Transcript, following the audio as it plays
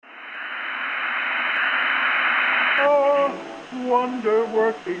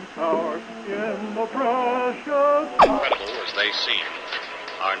wonder-working power in the precious... Incredible as they seem,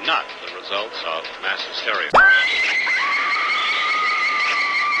 are not the results of mass hysteria.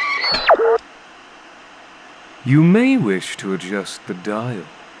 You may wish to adjust the dial.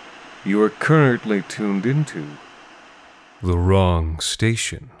 You are currently tuned into the wrong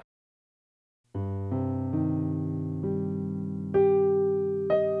station.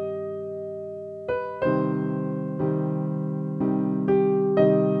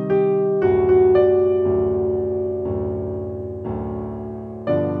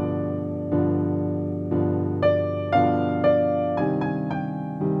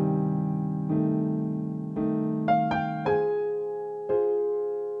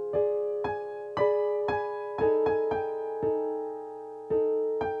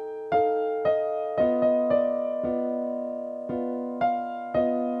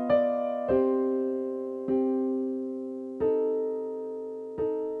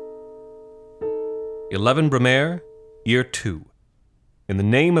 Brumaire, Year 2. In the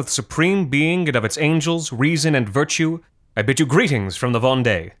name of the Supreme Being and of its angels, reason, and virtue, I bid you greetings from the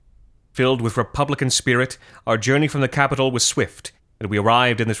Vendée. Filled with republican spirit, our journey from the capital was swift, and we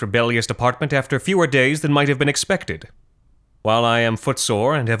arrived in this rebellious department after fewer days than might have been expected. While I am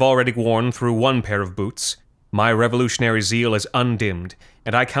footsore and have already worn through one pair of boots, my revolutionary zeal is undimmed,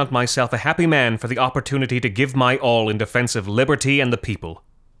 and I count myself a happy man for the opportunity to give my all in defense of liberty and the people.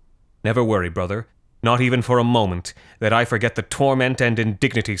 Never worry, brother, not even for a moment, that I forget the torment and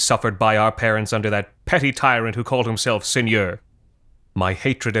indignity suffered by our parents under that petty tyrant who called himself Seigneur. My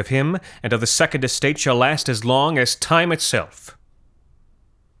hatred of him and of the Second Estate shall last as long as time itself.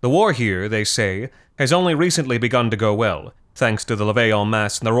 The war here, they say, has only recently begun to go well, thanks to the levée en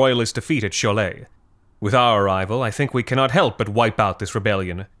masse and the royalist defeat at Cholet. With our arrival, I think we cannot help but wipe out this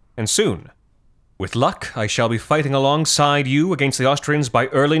rebellion, and soon. With luck, I shall be fighting alongside you against the Austrians by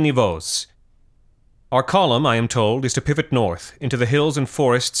early Nivelles. Our column, I am told, is to pivot north, into the hills and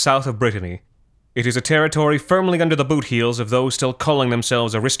forests south of Brittany. It is a territory firmly under the boot heels of those still calling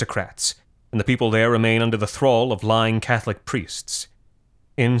themselves aristocrats, and the people there remain under the thrall of lying Catholic priests.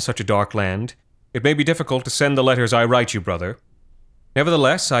 In such a dark land, it may be difficult to send the letters I write you, brother.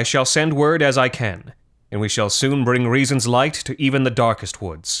 Nevertheless, I shall send word as I can, and we shall soon bring reason's light to even the darkest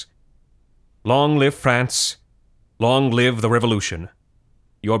woods. Long live France, long live the Revolution.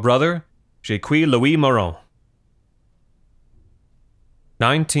 Your brother, Jacques Louis Moreau.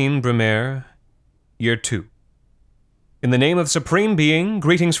 19 Brumaire, Year 2. In the name of the Supreme Being,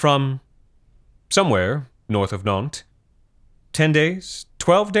 greetings from somewhere north of Nantes. 10 days,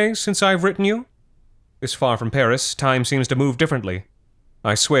 12 days since I've written you? This far from Paris, time seems to move differently.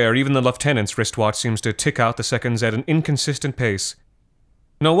 I swear, even the lieutenant's wristwatch seems to tick out the seconds at an inconsistent pace.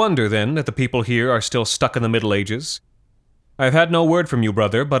 No wonder, then, that the people here are still stuck in the Middle Ages. I have had no word from you,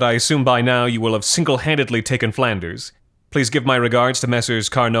 brother, but I assume by now you will have single-handedly taken Flanders. Please give my regards to Messrs.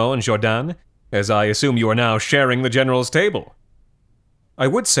 Carnot and Jourdan, as I assume you are now sharing the general's table. I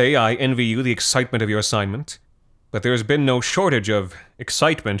would say I envy you the excitement of your assignment, but there has been no shortage of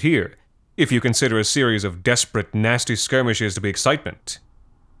excitement here, if you consider a series of desperate, nasty skirmishes to be excitement.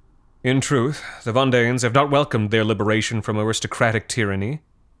 In truth, the Vendéens have not welcomed their liberation from aristocratic tyranny.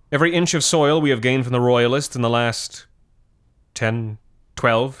 Every inch of soil we have gained from the Royalists in the last 10,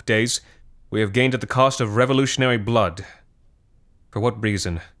 12 days, we have gained at the cost of revolutionary blood. For what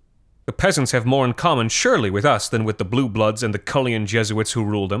reason? The peasants have more in common, surely, with us than with the Blue Bloods and the Cullian Jesuits who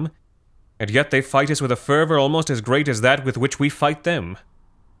rule them, and yet they fight us with a fervor almost as great as that with which we fight them.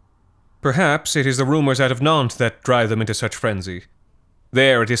 Perhaps it is the rumors out of Nantes that drive them into such frenzy.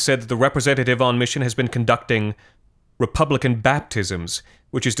 There it is said that the representative on mission has been conducting Republican baptisms,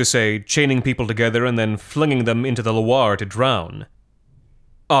 which is to say, chaining people together and then flinging them into the Loire to drown.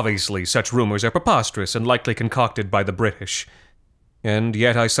 Obviously, such rumors are preposterous and likely concocted by the British. And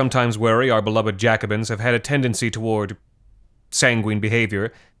yet I sometimes worry our beloved Jacobins have had a tendency toward sanguine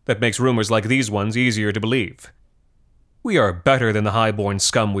behavior that makes rumors like these ones easier to believe. We are better than the high-born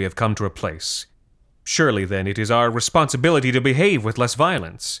scum we have come to replace. Surely, then, it is our responsibility to behave with less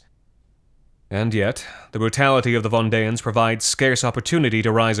violence. And yet, the brutality of the Vendéens provides scarce opportunity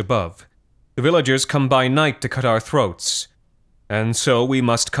to rise above. The villagers come by night to cut our throats, and so we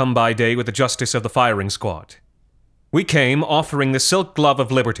must come by day with the justice of the firing squad. We came offering the silk glove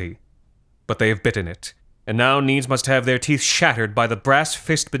of liberty, but they have bitten it, and now needs must have their teeth shattered by the brass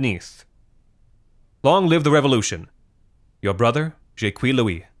fist beneath. Long live the Revolution. Your brother, Jacques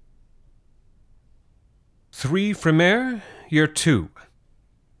Louis. 3 Brumaire, Year 2.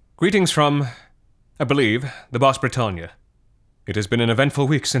 Greetings from, I believe, the Basse Bretagne. It has been an eventful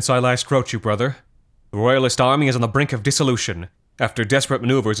week since I last wrote you, brother. The Royalist army is on the brink of dissolution, after desperate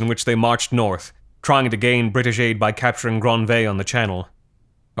maneuvers in which they marched north, trying to gain British aid by capturing Granville on the Channel.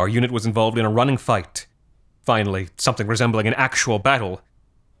 Our unit was involved in a running fight. Finally, something resembling an actual battle.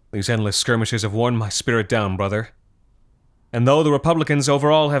 These endless skirmishes have worn my spirit down, brother. And though the Republicans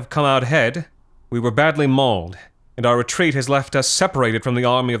overall have come out ahead, we were badly mauled, and our retreat has left us separated from the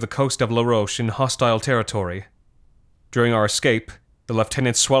army of the coast of La Roche in hostile territory. During our escape, the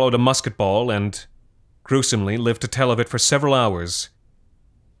lieutenant swallowed a musket ball and, gruesomely, lived to tell of it for several hours.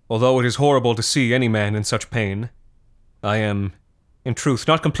 Although it is horrible to see any man in such pain, I am, in truth,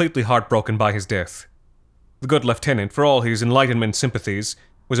 not completely heartbroken by his death. The good lieutenant, for all his Enlightenment sympathies,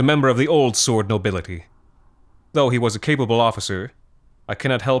 was a member of the old sword nobility. Though he was a capable officer, I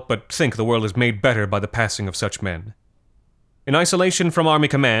cannot help but think the world is made better by the passing of such men. In isolation from Army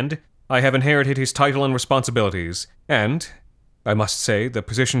Command, I have inherited his title and responsibilities, and, I must say, the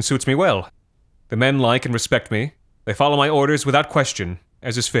position suits me well. The men like and respect me. They follow my orders without question,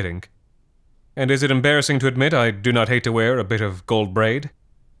 as is fitting. And is it embarrassing to admit I do not hate to wear a bit of gold braid?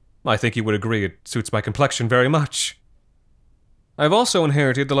 I think you would agree it suits my complexion very much. I have also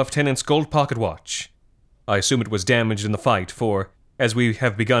inherited the lieutenant's gold pocket watch. I assume it was damaged in the fight, for, as we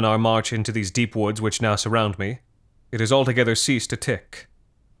have begun our march into these deep woods which now surround me, it has altogether ceased to tick.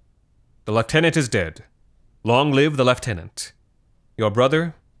 The lieutenant is dead. Long live the lieutenant. Your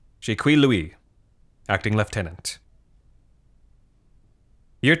brother, Jacques Louis, Acting Lieutenant.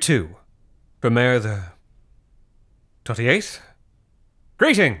 Year 2. Brumaire the 28th?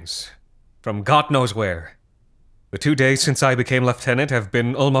 Greetings! From God knows where. The 2 days since I became lieutenant have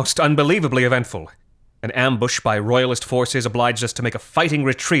been almost unbelievably eventful. An ambush by Royalist forces obliged us to make a fighting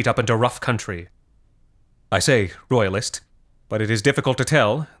retreat up into rough country. I say Royalist, but it is difficult to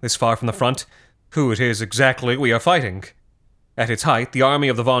tell, this far from the front, who it is exactly we are fighting. At its height, the army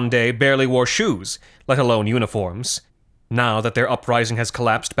of the Vendée barely wore shoes, let alone uniforms. Now that their uprising has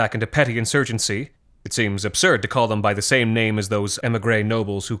collapsed back into petty insurgency, it seems absurd to call them by the same name as those émigré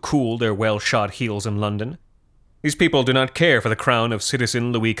nobles who cooled their well-shod heels in London. These people do not care for the crown of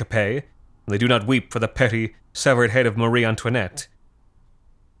citizen Louis Capet, and they do not weep for the petty, severed head of Marie Antoinette.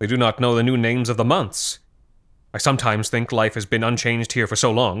 They do not know the new names of the months. I sometimes think life has been unchanged here for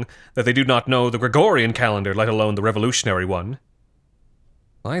so long that they do not know the Gregorian calendar, let alone the revolutionary one.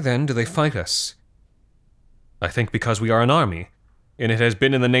 Why then do they fight us? I think because we are an army, and it has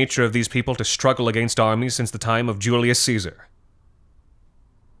been in the nature of these people to struggle against armies since the time of Julius Caesar.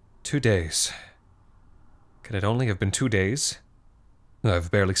 2 days. Can it only have been 2 days? I've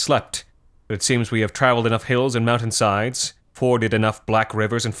barely slept, but it seems we have traveled enough hills and mountainsides, forded enough black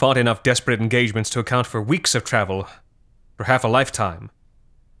rivers, and fought enough desperate engagements to account for weeks of travel, for half a lifetime.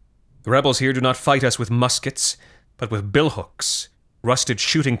 The rebels here do not fight us with muskets, but with billhooks, rusted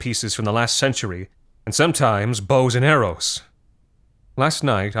shooting pieces from the last century, and sometimes bows and arrows. Last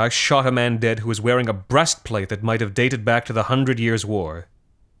night, I shot a man dead who was wearing a breastplate that might have dated back to the 100 Years' War.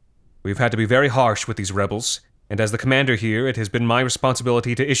 We've had to be very harsh with these rebels, and as the commander here, it has been my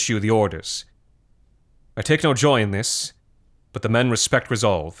responsibility to issue the orders. I take no joy in this, but the men respect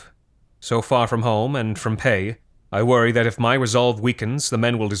resolve. So far from home and from pay, I worry that if my resolve weakens, the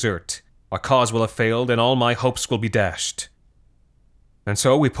men will desert, our cause will have failed, and all my hopes will be dashed. And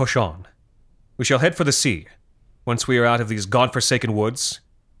so we push on. We shall head for the sea. Once we are out of these godforsaken woods,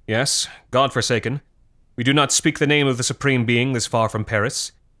 yes, godforsaken, we do not speak the name of the Supreme Being this far from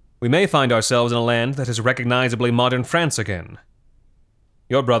Paris, we may find ourselves in a land that is recognizably modern France again.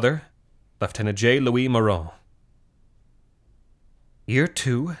 Your brother, Lieutenant J. Louis Moreau. Year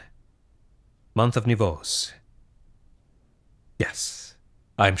 2, month of Nivose. Yes,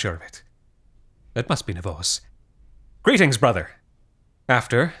 I'm sure of it. It must be Nivose. Greetings, brother!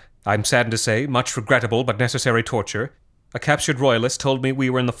 After, I'm saddened to say, much regrettable but necessary torture, a captured royalist told me we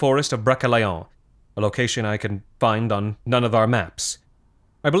were in the forest of Braquelayon, a location I can find on none of our maps.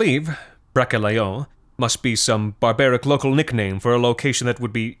 I believe Braquelayon must be some barbaric local nickname for a location that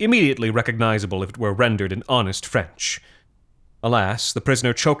would be immediately recognizable if it were rendered in honest French. Alas, the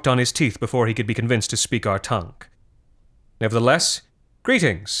prisoner choked on his teeth before he could be convinced to speak our tongue. Nevertheless,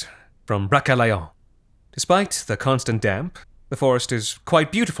 greetings from Braquelayon. Despite the constant damp, the forest is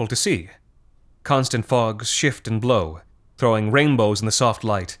quite beautiful to see. Constant fogs shift and blow, throwing rainbows in the soft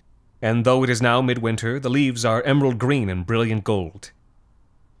light, and though it is now midwinter, the leaves are emerald green and brilliant gold.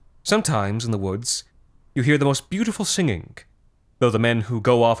 Sometimes, in the woods, you hear the most beautiful singing, though the men who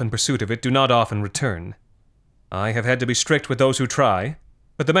go off in pursuit of it do not often return. I have had to be strict with those who try,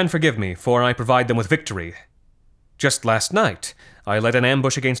 but the men forgive me, for I provide them with victory. Just last night, I led an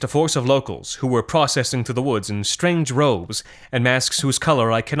ambush against a force of locals who were processing through the woods in strange robes and masks whose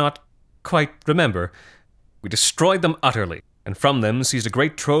color I cannot quite remember. We destroyed them utterly, and from them seized a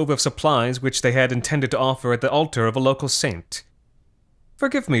great trove of supplies which they had intended to offer at the altar of a local saint.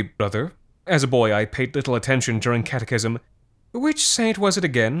 Forgive me, brother. As a boy I paid little attention during catechism. Which saint was it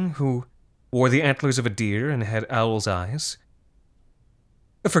again, who wore the antlers of a deer and had owl's eyes?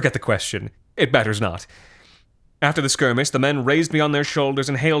 Forget the question. It matters not. After the skirmish, the men raised me on their shoulders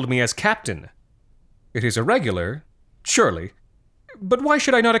and hailed me as captain. It is irregular, surely, but why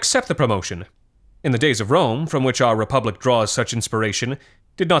should I not accept the promotion? In the days of Rome, from which our republic draws such inspiration,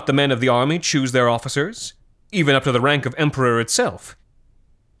 did not the men of the army choose their officers, even up to the rank of emperor itself?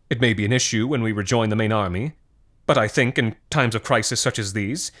 It may be an issue when we rejoin the main army, but I think, in times of crisis such as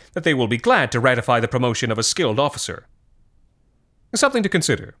these, that they will be glad to ratify the promotion of a skilled officer. Something to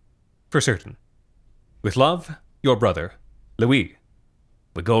consider, for certain. With love, your brother, Louis,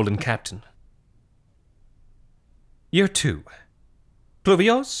 the Golden Captain. Year 2.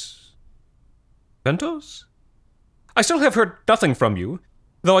 Pluvios? Ventos? I still have heard nothing from you,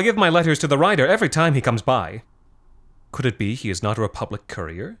 though I give my letters to the rider every time he comes by. Could it be he is not a Republic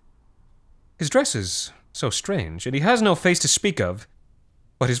courier? His dress is so strange, and he has no face to speak of,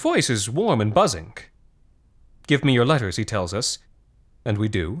 but his voice is warm and buzzing. Give me your letters, he tells us, and we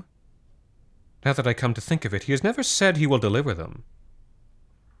do. Now that I come to think of it, he has never said he will deliver them.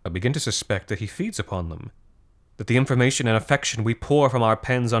 I begin to suspect that he feeds upon them, that the information and affection we pour from our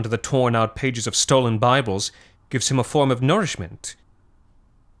pens onto the torn-out pages of stolen Bibles gives him a form of nourishment.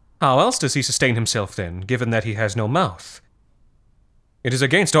 How else does he sustain himself, then, given that he has no mouth? It is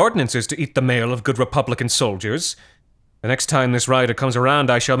against ordinances to eat the mail of good Republican soldiers. The next time this rider comes around,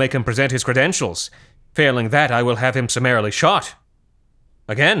 I shall make him present his credentials. Failing that, I will have him summarily shot.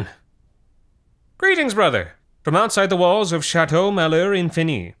 Again. Greetings, brother, from outside the walls of Chateau Malheur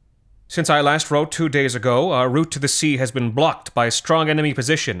Infini. Since I last wrote 2 days ago, our route to the sea has been blocked by a strong enemy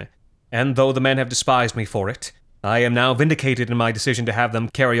position, and though the men have despised me for it, I am now vindicated in my decision to have them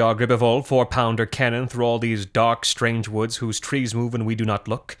carry our Gribivol 4-pounder cannon through all these dark, strange woods whose trees move when we do not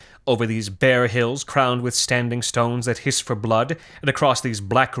look, over these bare hills crowned with standing stones that hiss for blood, and across these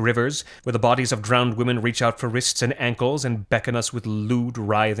black rivers where the bodies of drowned women reach out for wrists and ankles and beckon us with lewd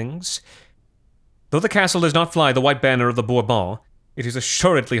writhings. Though the castle does not fly the white banner of the Bourbon, it is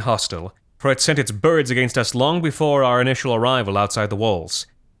assuredly hostile, for it sent its birds against us long before our initial arrival outside the walls.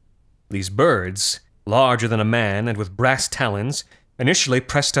 These birds, larger than a man and with brass talons, initially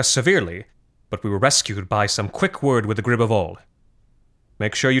pressed us severely, but we were rescued by some quick word with the Gribivol.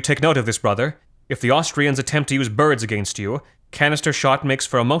 Make sure you take note of this, brother. If the Austrians attempt to use birds against you, canister shot makes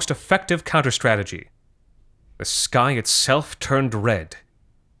for a most effective counter-strategy. The sky itself turned red.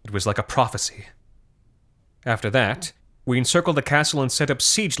 It was like a prophecy. After that, we encircled the castle and set up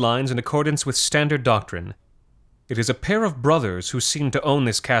siege lines in accordance with standard doctrine. It is a pair of brothers who seem to own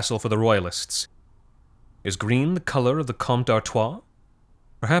this castle for the royalists. Is green the color of the Comte d'Artois?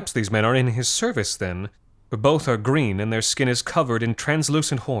 Perhaps these men are in his service, then, for both are green and their skin is covered in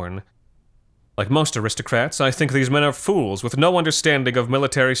translucent horn. Like most aristocrats, I think these men are fools with no understanding of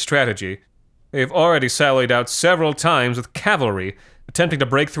military strategy. They have already sallied out several times with cavalry, attempting to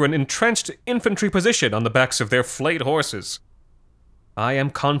break through an entrenched infantry position on the backs of their flayed horses. I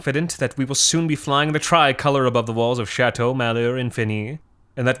am confident that we will soon be flying the tricolor above the walls of Chateau Malheur Infini,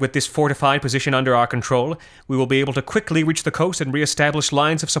 and that with this fortified position under our control, we will be able to quickly reach the coast and re-establish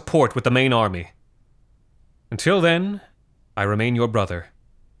lines of support with the main army. Until then, I remain your brother,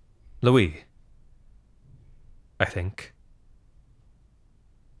 Louis, I think.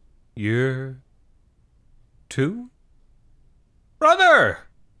 Year 2? Brother!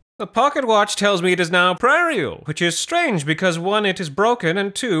 The pocket watch tells me it is now prairial, which is strange because 1, it is broken,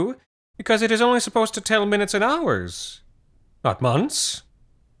 and 2, because it is only supposed to tell minutes and hours, not months.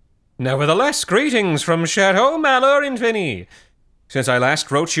 Nevertheless, greetings from Chateau Malheur Infini. Since I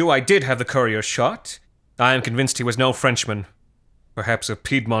last wrote you, I did have the courier shot. I am convinced he was no Frenchman. Perhaps a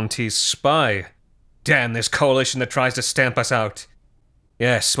Piedmontese spy. Damn this coalition that tries to stamp us out.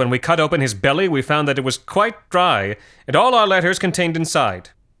 Yes, when we cut open his belly, we found that it was quite dry, and all our letters contained inside,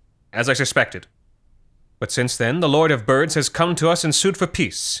 as I suspected. But since then, the Lord of Birds has come to us and sued for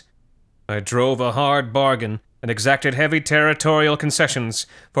peace. I drove a hard bargain and exacted heavy territorial concessions,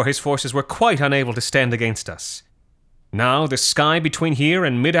 for his forces were quite unable to stand against us. Now, the sky between here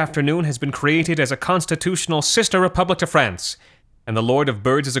and mid-afternoon has been created as a constitutional sister republic to France, and the Lord of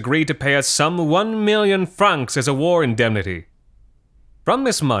Birds has agreed to pay us some 1,000,000 francs as a war indemnity. From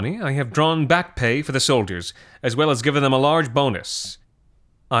this money, I have drawn back pay for the soldiers, as well as given them a large bonus.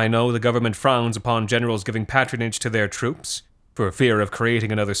 I know the government frowns upon generals giving patronage to their troops, for fear of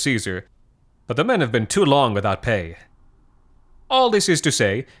creating another Caesar, but the men have been too long without pay. All this is to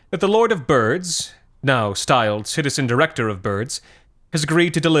say that the Lord of Birds, now styled Citizen Director of Birds, has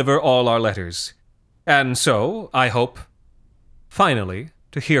agreed to deliver all our letters. And so, I hope, finally,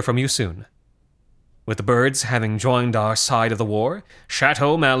 to hear from you soon. With the Birds having joined our side of the war,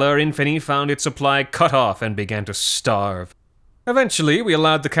 Chateau Malheur Infini found its supply cut off and began to starve. Eventually, we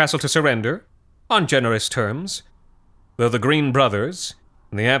allowed the castle to surrender, on generous terms, though the Green Brothers,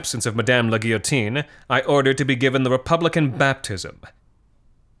 in the absence of Madame la Guillotine, I ordered to be given the Republican baptism.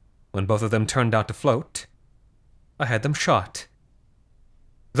 When both of them turned out to float, I had them shot.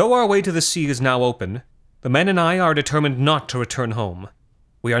 Though our way to the sea is now open, the men and I are determined not to return home.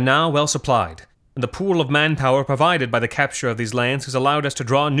 We are now well supplied, and the pool of manpower provided by the capture of these lands has allowed us to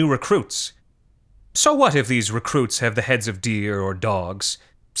draw new recruits. So what if these recruits have the heads of deer or dogs?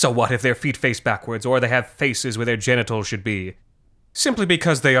 So what if their feet face backwards, or they have faces where their genitals should be? Simply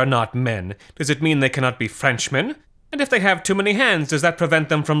because they are not men, does it mean they cannot be Frenchmen? And if they have too many hands, does that prevent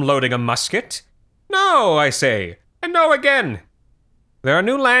them from loading a musket? No, I say, and no again. There are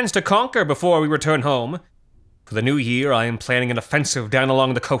new lands to conquer before we return home. For the new year, I am planning an offensive down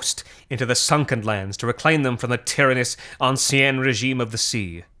along the coast into the sunken lands to reclaim them from the tyrannous ancien regime of the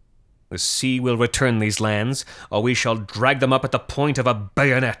sea. The sea will return these lands, or we shall drag them up at the point of a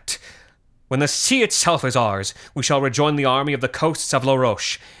bayonet. When the sea itself is ours, we shall rejoin the army of the coasts of La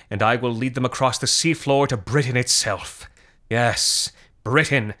Roche, and I will lead them across the seafloor to Britain itself. Yes,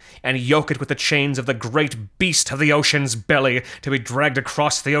 Britain, and yoke it with the chains of the great beast of the ocean's belly, to be dragged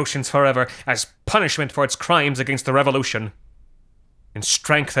across the oceans forever as punishment for its crimes against the Revolution. In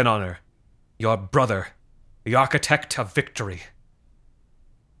strength and honor, your brother, the architect of victory.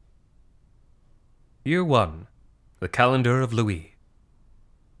 Year 1. The Calendar of Louis.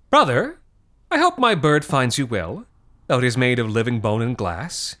 Brother, I hope my bird finds you well, though it is made of living bone and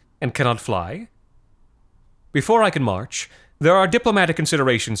glass, and cannot fly. Before I can march, there are diplomatic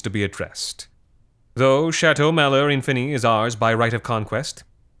considerations to be addressed. Though Chateau Malheur Infini is ours by right of conquest,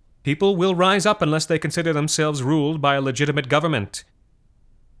 people will rise up unless they consider themselves ruled by a legitimate government.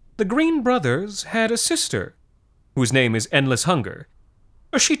 The Green Brothers had a sister, whose name is Endless Hunger.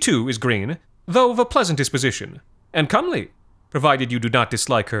 She too is green, though of a pleasant disposition, and comely, provided you do not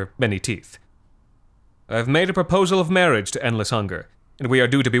dislike her many teeth. I've made a proposal of marriage to Endless Hunger, and we are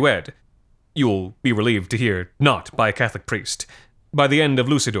due to be wed. You'll be relieved to hear not by a Catholic priest, by the end of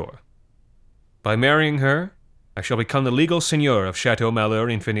Lucidor. By marrying her, I shall become the legal seigneur of Chateau Malheur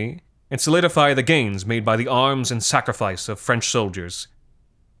Infini, and solidify the gains made by the arms and sacrifice of French soldiers.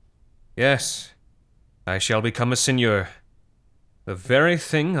 Yes, I shall become a seigneur, the very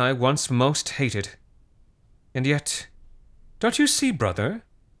thing I once most hated. And yet, don't you see, brother?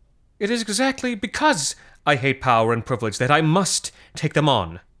 It is exactly because I hate power and privilege that I must take them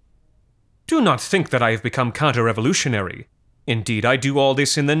on. Do not think that I have become counter-revolutionary. Indeed, I do all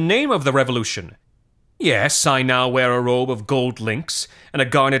this in the name of the revolution. Yes, I now wear a robe of gold links and a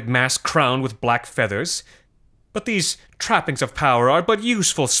garnet mask crowned with black feathers. But these trappings of power are but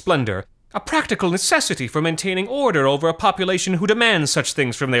useful splendor, a practical necessity for maintaining order over a population who demands such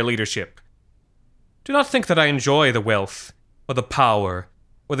things from their leadership. Do not think that I enjoy the wealth, or the power,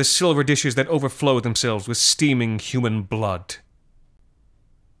 or the silver dishes that overflow themselves with steaming human blood.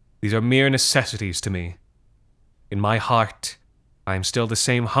 These are mere necessities to me. In my heart, I am still the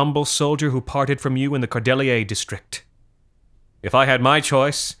same humble soldier who parted from you in the Cordelier district. If I had my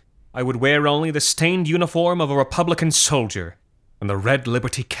choice, I would wear only the stained uniform of a Republican soldier and the red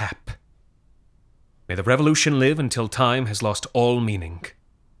liberty cap. May the revolution live until time has lost all meaning.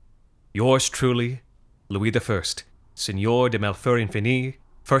 Yours truly, Louis I, Seigneur de Malheur Infini,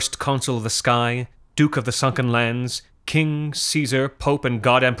 First Consul of the Sky, Duke of the Sunken Lands, King, Caesar, Pope, and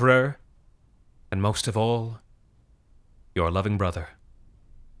God Emperor, and most of all, your loving brother.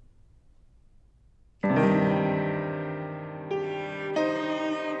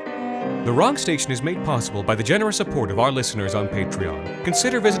 The Wrong Station is made possible by the generous support of our listeners on Patreon.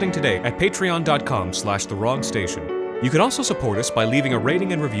 Consider visiting today at patreon.com/thewrongstation. You can also support us by leaving a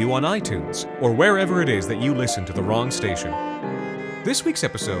rating and review on iTunes, or wherever it is that you listen to The Wrong Station. This week's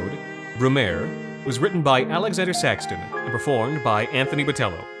episode, Brumaire, was written by Alexander Saxton and performed by Anthony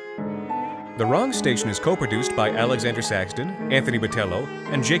Botello. The Wrong Station is co-produced by Alexander Saxton, Anthony Botello,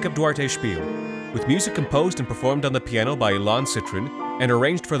 and Jacob Duarte Spiel, with music composed and performed on the piano by Ilan Citrin and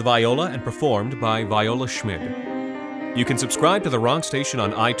arranged for the viola and performed by Viola Schmid. You can subscribe to The Wrong Station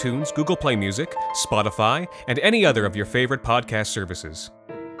on iTunes, Google Play Music, Spotify, and any other of your favorite podcast services.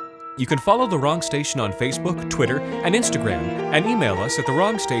 You can follow The Wrong Station on Facebook, Twitter, and Instagram, and email us at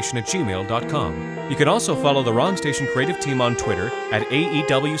thewrongstation@gmail.com. You can also follow The Wrong Station creative team on Twitter at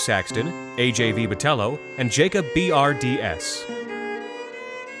AEW Saxton, AJV Botello, and Jacob BRDS.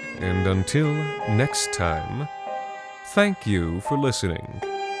 And until next time, thank you for listening.